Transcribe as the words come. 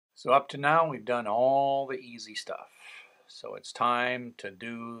So up to now, we've done all the easy stuff. So it's time to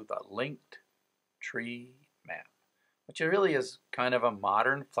do the linked tree map, which really is kind of a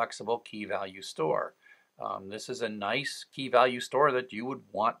modern flexible key value store. This is a nice key value store that you would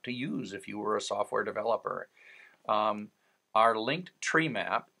want to use if you were a software developer. Our linked tree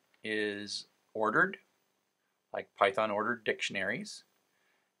map is ordered, like Python ordered dictionaries.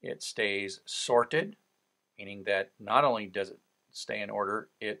 It stays sorted, meaning that not only does it stay in order,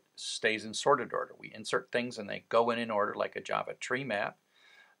 it stays in sorted order. We insert things and they go in order like a Java tree map.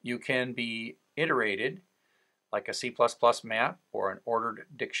 You can be iterated like a C++ map or an ordered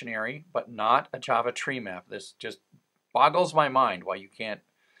dictionary, but not a Java tree map. This just boggles my mind why you can't.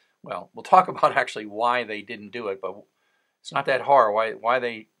 Well, we'll talk about actually why they didn't do it, but it's not that hard. Why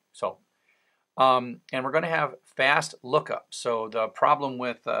they so. And we're going to have fast lookup. So the problem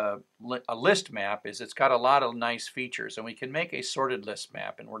with a list map is it's got a lot of nice features, and we can make a sorted list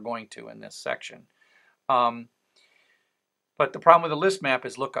map, and we're going to in this section. But the problem with a list map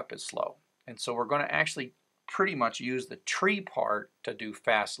is lookup is slow. And so we're going to actually pretty much use the tree part to do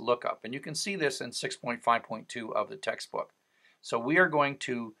fast lookup. And you can see this in 6.5.2 of the textbook. So we are going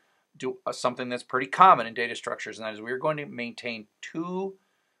to do something that's pretty common in data structures, and that is we're going to maintain two.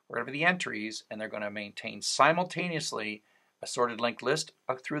 We're going to be the entries, and they're going to maintain simultaneously a sorted linked list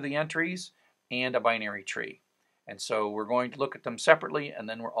through the entries and a binary tree. And so we're going to look at them separately, and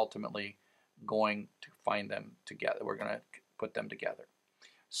then we're ultimately going to find them together. We're going to put them together.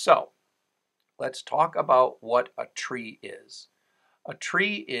 So let's talk about what a tree is. A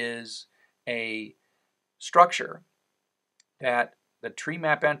tree is a structure that the tree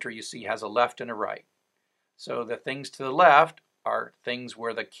map entry you see has a left and a right. So the things to the left are things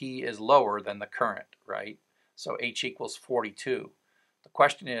where the key is lower than the current, right? So h equals 42. The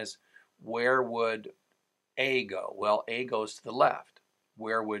question is, where would A go? Well, A goes to the left.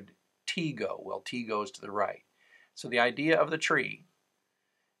 Where would T go? Well, T goes to the right. So the idea of the tree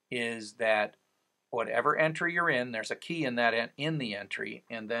is that whatever entry you're in, there's a key in that in the entry,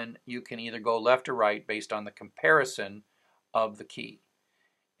 and then you can either go left or right based on the comparison of the key.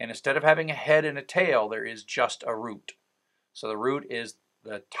 And instead of having a head and a tail, there is just a root. So the root is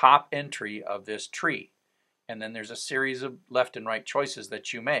the top entry of this tree. And then there's a series of left and right choices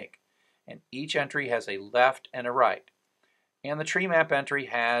that you make. And each entry has a left and a right. And the tree map entry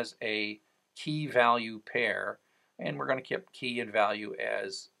has a key value pair. And we're going to keep key and value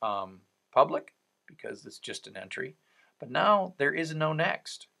as public because it's just an entry. But now there is no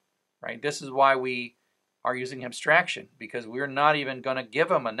next, right? This is why we are using abstraction, because we're not even going to give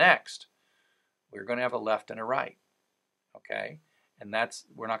them a next. We're going to have a left and a right. Okay, and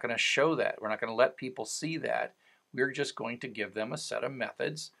we're not going to show that. We're not going to let people see that. We're just going to give them a set of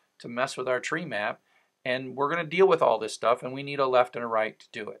methods to mess with our tree map, and we're going to deal with all this stuff, and we need a left and a right to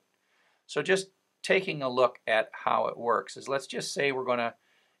do it. So just taking a look at how it works is, let's just say we're going to,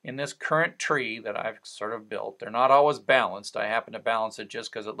 in this current tree that I've sort of built, they're not always balanced. I happen to balance it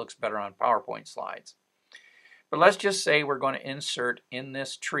just because it looks better on PowerPoint slides. But let's just say we're going to insert in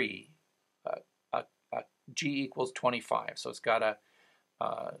this tree G equals 25. So it's got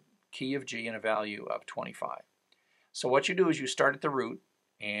a key of G and a value of 25. So what you do is you start at the root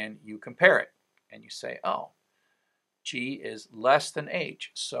and you compare it. And you say, oh, G is less than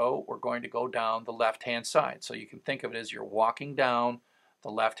H. So we're going to go down the left-hand side. So you can think of it as you're walking down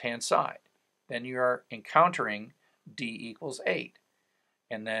the left-hand side. Then you're encountering D equals 8.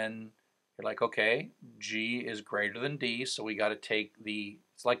 And then you're like, okay, G is greater than D. So we got to take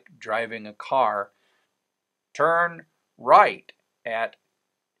it's like driving a car. Turn right at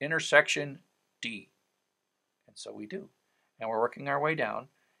intersection D. And so we do. And we're working our way down.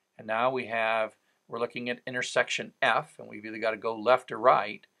 And now we're looking at intersection F, and we've either got to go left or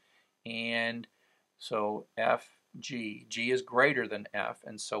right. And so G is greater than F,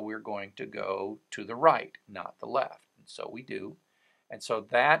 and so we're going to go to the right, not the left. And so we do. And so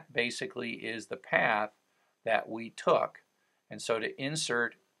that basically is the path that we took. And so to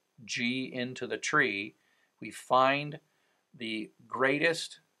insert G into the tree, we find the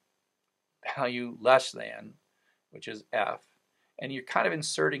greatest value less than, which is F, and you're kind of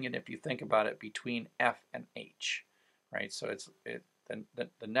inserting it, if you think about it, between F and H, right? So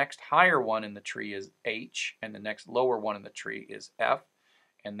the next higher one in the tree is H, and the next lower one in the tree is F,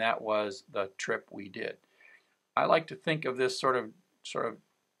 and that was the trip we did. I like to think of this sort of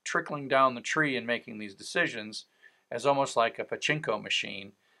trickling down the tree and making these decisions as almost like a pachinko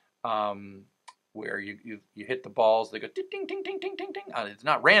machine. Where you hit the balls, they go ding, ding, ding, ding, ding, ding, ding. It's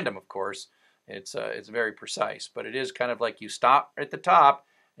not random, of course. It's very precise, but it is kind of like you stop at the top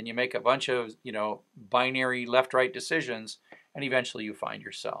and you make a bunch of binary left-right decisions, and eventually you find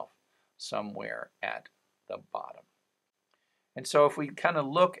yourself somewhere at the bottom. And so if we kind of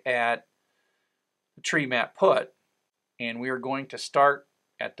look at the tree map put, and we are going to start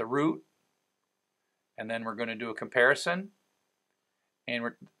at the root, and then we're going to do a comparison,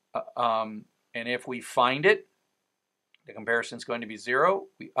 and if we find it, the comparison is going to be 0.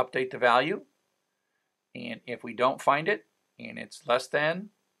 We update the value, and if we don't find it and it's less than,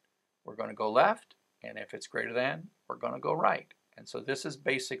 we're going to go left, and if it's greater than, we're going to go right. And so this is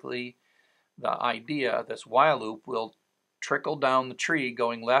basically the idea. This while loop will trickle down the tree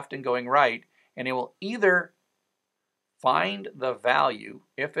going left and going right, and it will either find the value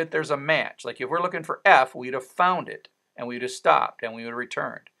if there's a match. Like if we're looking for F, we'd have found it and we'd have stopped and we would have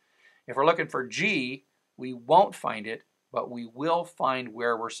returned. If we're looking for G, we won't find it, but we will find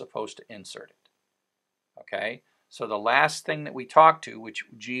where we're supposed to insert it. Okay, so the last thing that we talk to, which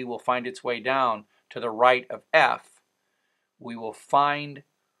G will find its way down to the right of F, we will find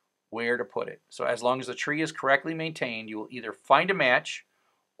where to put it. So as long as the tree is correctly maintained, you will either find a match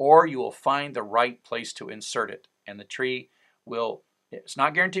or you will find the right place to insert it. And the tree will, it's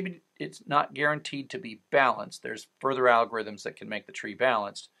not guaranteed to be balanced. There's further algorithms that can make the tree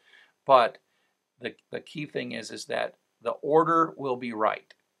balanced, but the key thing is that the order will be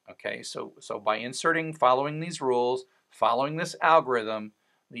right. Okay, so by inserting, following these rules, following this algorithm,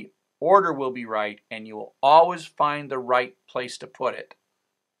 the order will be right, and you will always find the right place to put it,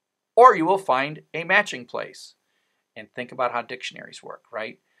 or you will find a matching place. And think about how dictionaries work,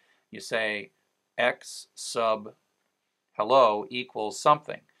 right? You say X sub hello equals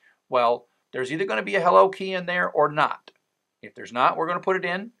something. Well, there's either going to be a hello key in there or not. If there's not, we're going to put it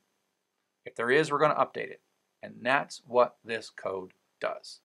in. If there is, we're going to update it. And that's what this code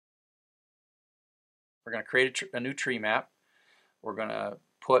does. We're going to create a new tree map. We're going to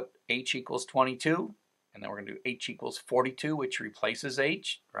put h equals 22, and then we're going to do h equals 42, which replaces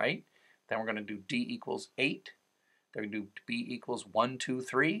h, right? Then we're going to do d equals 8. Then we're going to do b equals 1, 2,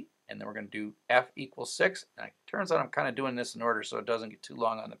 3. And then we're going to do f equals 6. And it turns out I'm kind of doing this in order so it doesn't get too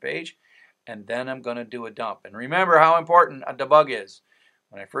long on the page. And then I'm going to do a dump. And remember how important a debug is.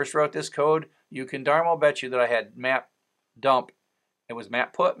 When I first wrote this code, you can darn well bet you that I had map dump. It was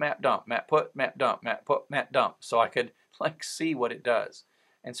map put, map dump, map put, map dump, map put, map dump. So I could like see what it does.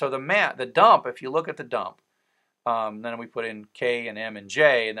 And so the dump, if you look at the dump, then we put in K and M and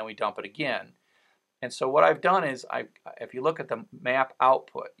J, and then we dump it again. And so what I've done is, if you look at the map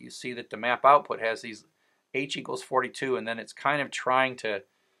output, you see that the map output has these h equals 42, and then it's kind of trying to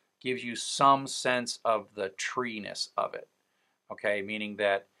give you some sense of the treeness of it. Okay, meaning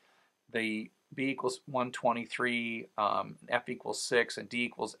that the b equals 123, f equals 6, and d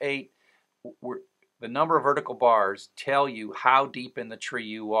equals 8, the number of vertical bars tell you how deep in the tree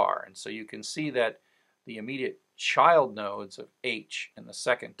you are. And so you can see that the immediate child nodes of h in the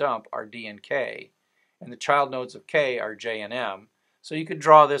second dump are d and k, and the child nodes of k are j and m. So you could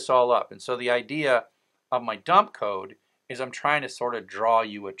draw this all up. And so the idea of my dump code is I'm trying to sort of draw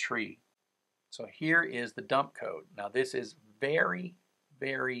you a tree. So here is the dump code. Now this is very,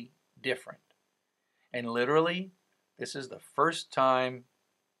 very different. And literally, this is the first time,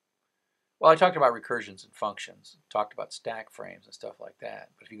 well, I talked about recursions and functions, talked about stack frames and stuff like that.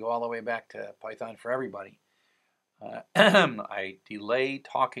 But if you go all the way back to Python for Everybody, I delay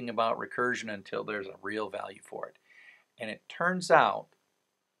talking about recursion until there's a real value for it. And it turns out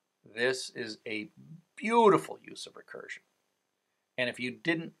this is a beautiful use of recursion. And if you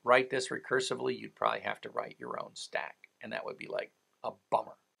didn't write this recursively, you'd probably have to write your own stack. And that would be like a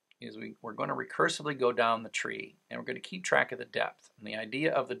bummer. We're going to recursively go down the tree, and we're going to keep track of the depth. And the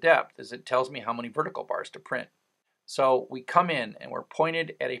idea of the depth is it tells me how many vertical bars to print. So we come in and we're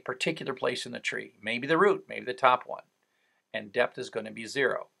pointed at a particular place in the tree, maybe the root, maybe the top one, and depth is going to be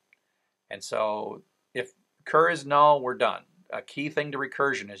 0. And so if cur is null, we're done. A key thing to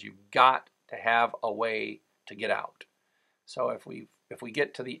recursion is you've got to have a way to get out. So if we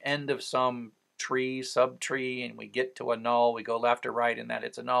get to the end of some tree, subtree, and we get to a null, we go left or right and that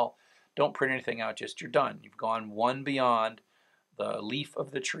it's a null, don't print anything out, just you're done. You've gone one beyond the leaf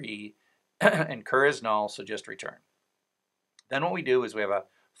of the tree and cur is null, so just return. Then what we do is we have a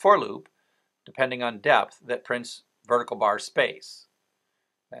for loop, depending on depth, that prints vertical bar space.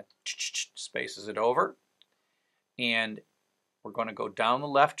 That spaces it over. And we're going to go down the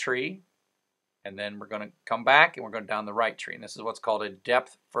left tree, and then we're going to come back and we're going down the right tree. And this is what's called a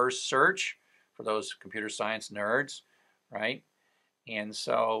depth first search for those computer science nerds, right? And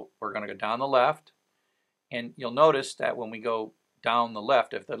so we're going to go down the left. And you'll notice that when we go down the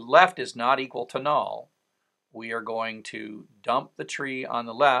left, if the left is not equal to null, we are going to dump the tree on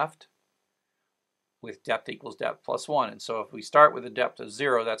the left, with depth equals depth plus 1. And so if we start with a depth of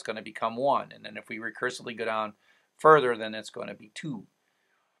 0, that's going to become 1. And then if we recursively go down further, then it's going to be 2.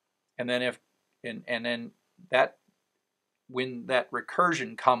 And then if and then that when that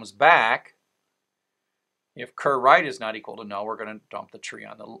recursion comes back, if cur right is not equal to null, we're going to dump the tree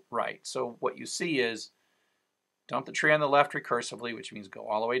on the right. So what you see is dump the tree on the left recursively, which means go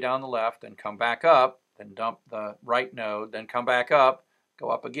all the way down the left, then come back up, then dump the right node, then come back up, go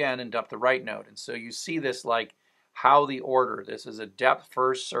up again, and dump the right node. And so you see this like how the order. This is a depth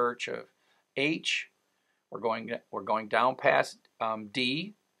first search of H. We're going down past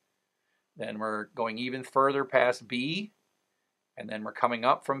D. Then we're going even further past B. And then we're coming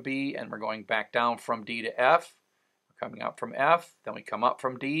up from B, and we're going back down from D to F. We're coming up from F, then we come up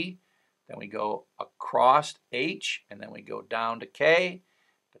from D, then we go across H, and then we go down to K,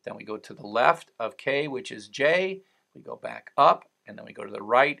 but then we go to the left of K, which is J, we go back up, and then we go to the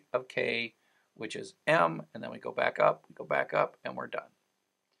right of K, which is M, and then we go back up, and we're done.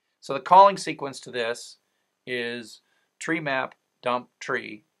 So the calling sequence to this is tree map, dump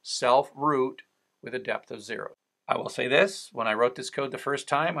tree, self root with a depth of 0. I will say this, when I wrote this code the first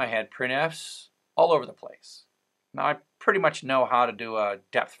time, I had printfs all over the place. Now I pretty much know how to do a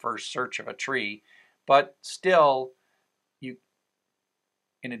depth first search of a tree, but still, in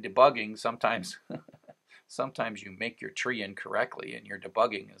a debugging, sometimes you make your tree incorrectly, and your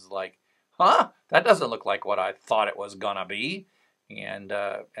debugging is like, huh, that doesn't look like what I thought it was gonna be. And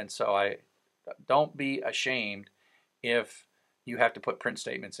so I don't be ashamed if you have to put print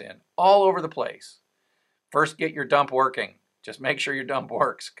statements in all over the place. First, get your dump working. Just make sure your dump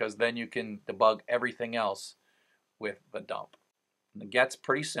works, because then you can debug everything else with the dump. And the get's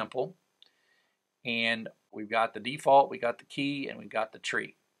pretty simple. And we've got the default, we got the key, and we got the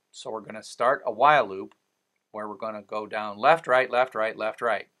tree. So we're going to start a while loop where we're going to go down left, right, left, right, left,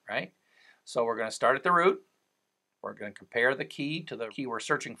 right, right? So we're going to start at the root. We're going to compare the key to the key we're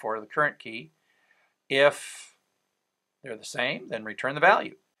searching for, the current key. If they're the same, then return the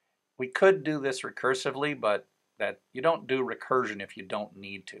value. We could do this recursively, but that you don't do recursion if you don't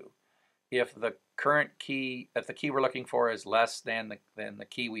need to. If the key we're looking for is less than the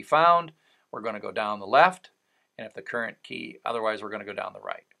key we found, we're going to go down the left. And if the current key, otherwise we're going to go down the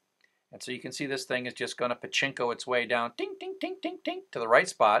right. And so you can see this thing is just going to pachinko its way down, ding, ding, ding, ding, ding, to the right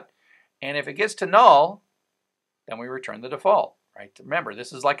spot. And if it gets to null, then we return the default, right? Remember,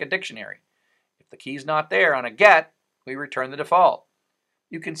 this is like a dictionary. If the key's not there on a get, we return the default.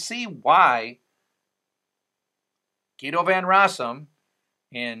 You can see why Guido van Rossum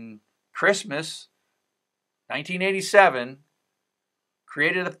in Christmas 1987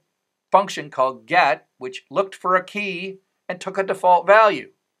 created a function called get, which looked for a key and took a default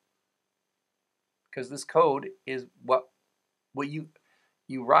value. Because this code is what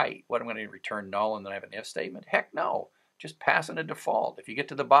you write. What, I'm going to return null and then I have an if statement? Heck no. Just pass in a default. If you get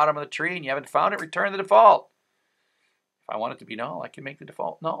to the bottom of the tree and you haven't found it, return the default. If I want it to be null, I can make the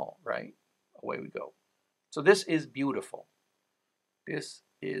default null, right? Away we go. So this is beautiful. This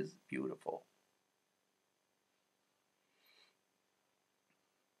is beautiful.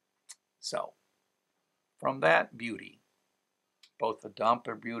 So from that beauty, both the dump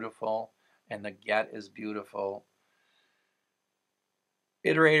are beautiful and the get is beautiful.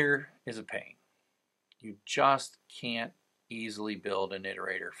 Iterator is a pain. You just can't easily build an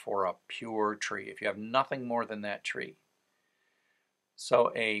iterator for a pure tree if you have nothing more than that tree.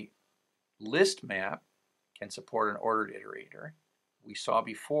 So a list map can support an ordered iterator. We saw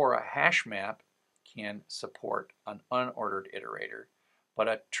before a hash map can support an unordered iterator, but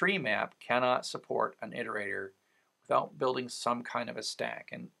a tree map cannot support an iterator without building some kind of a stack.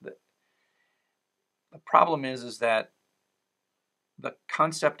 And the problem is that the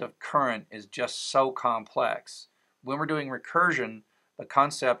concept of current is just so complex. When we're doing recursion, the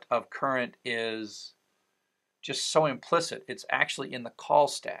concept of current is just so implicit. It's actually in the call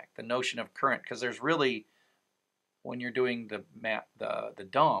stack, the notion of current, because there's really, when you're doing the map, the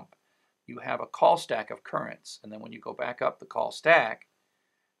dump, you have a call stack of currents, and then when you go back up the call stack,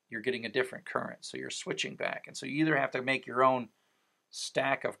 you're getting a different current, so you're switching back. And so you either have to make your own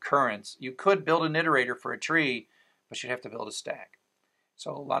stack of currents. You could build an iterator for a tree, but you'd have to build a stack.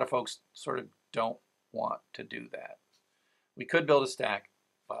 So a lot of folks sort of don't want to do that. We could build a stack,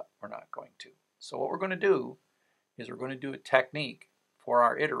 but we're not going to. So what we're going to do is we're going to do a technique for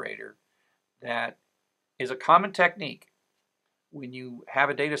our iterator that is a common technique when you have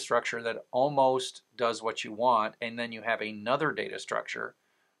a data structure that almost does what you want, and then you have another data structure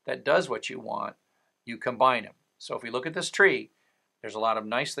that does what you want, you combine them. So if we look at this tree, there's a lot of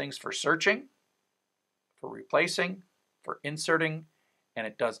nice things for searching, for replacing, for inserting, And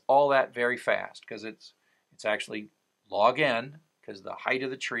it does all that very fast because it's actually log n, because the height of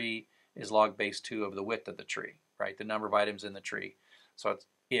the tree is log base 2 of the width of the tree, right? The number of items in the tree. So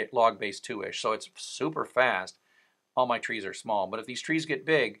it's log base 2-ish. So it's super fast. All my trees are small. But if these trees get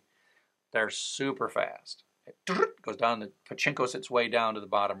big, they're super fast. It goes down, the pachinkos its way down to the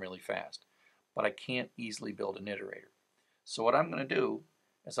bottom really fast. But I can't easily build an iterator. So what I'm going to do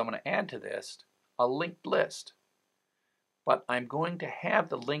is I'm going to add to this a linked list. But I'm going to have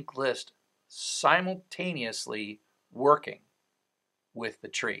the linked list simultaneously working with the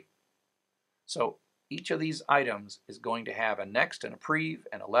tree. So each of these items is going to have a next and a prev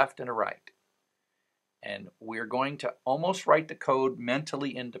and a left and a right. And we're going to almost write the code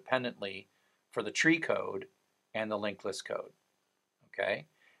mentally independently for the tree code and the linked list code. Okay?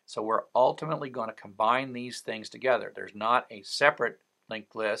 So we're ultimately going to combine these things together. There's not a separate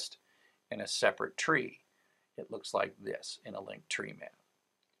linked list and a separate tree. It looks like this in a LinkedTreeMap.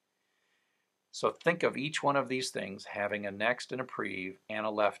 So think of each one of these things having a next and a prev and a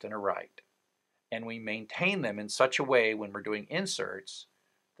left and a right. And we maintain them in such a way when we're doing inserts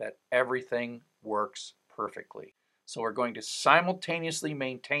that everything works perfectly. So we're going to simultaneously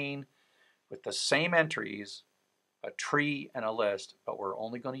maintain with the same entries a tree and a list, but we're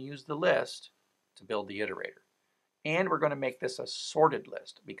only going to use the list to build the iterator. And we're going to make this a sorted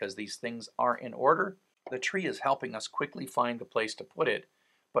list because these things are in order. The tree is helping us quickly find the place to put it,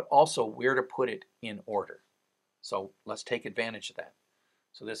 but also where to put it in order. So let's take advantage of that.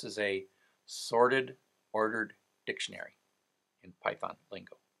 So this is a sorted, ordered dictionary in Python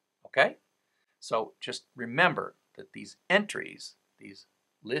lingo. Okay? So just remember that these entries, these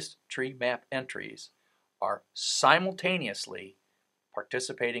LinkedTreeMap entries, are simultaneously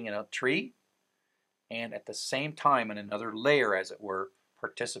participating in a tree and at the same time in another layer, as it were,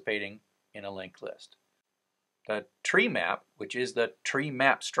 participating in a linked list. The tree map, which is the tree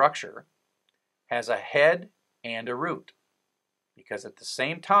map structure, has a head and a root because at the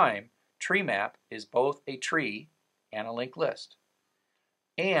same time, tree map is both a tree and a linked list.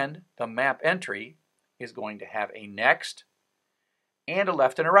 And the map entry is going to have a next and a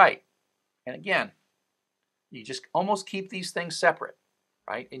left and a right. And again, you just almost keep these things separate,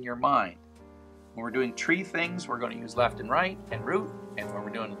 right, in your mind. When we're doing tree things, we're going to use left and right and root. And when we're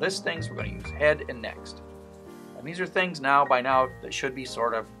doing list things, we're going to use head and next. And these are things by now that should be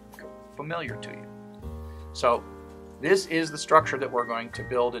sort of familiar to you. So this is the structure that we're going to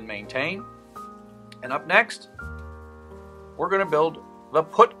build and maintain. And up next, we're going to build the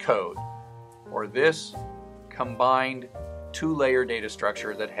put code for this combined two-layer data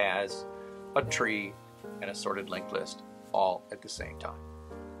structure that has a tree and a sorted linked list all at the same time.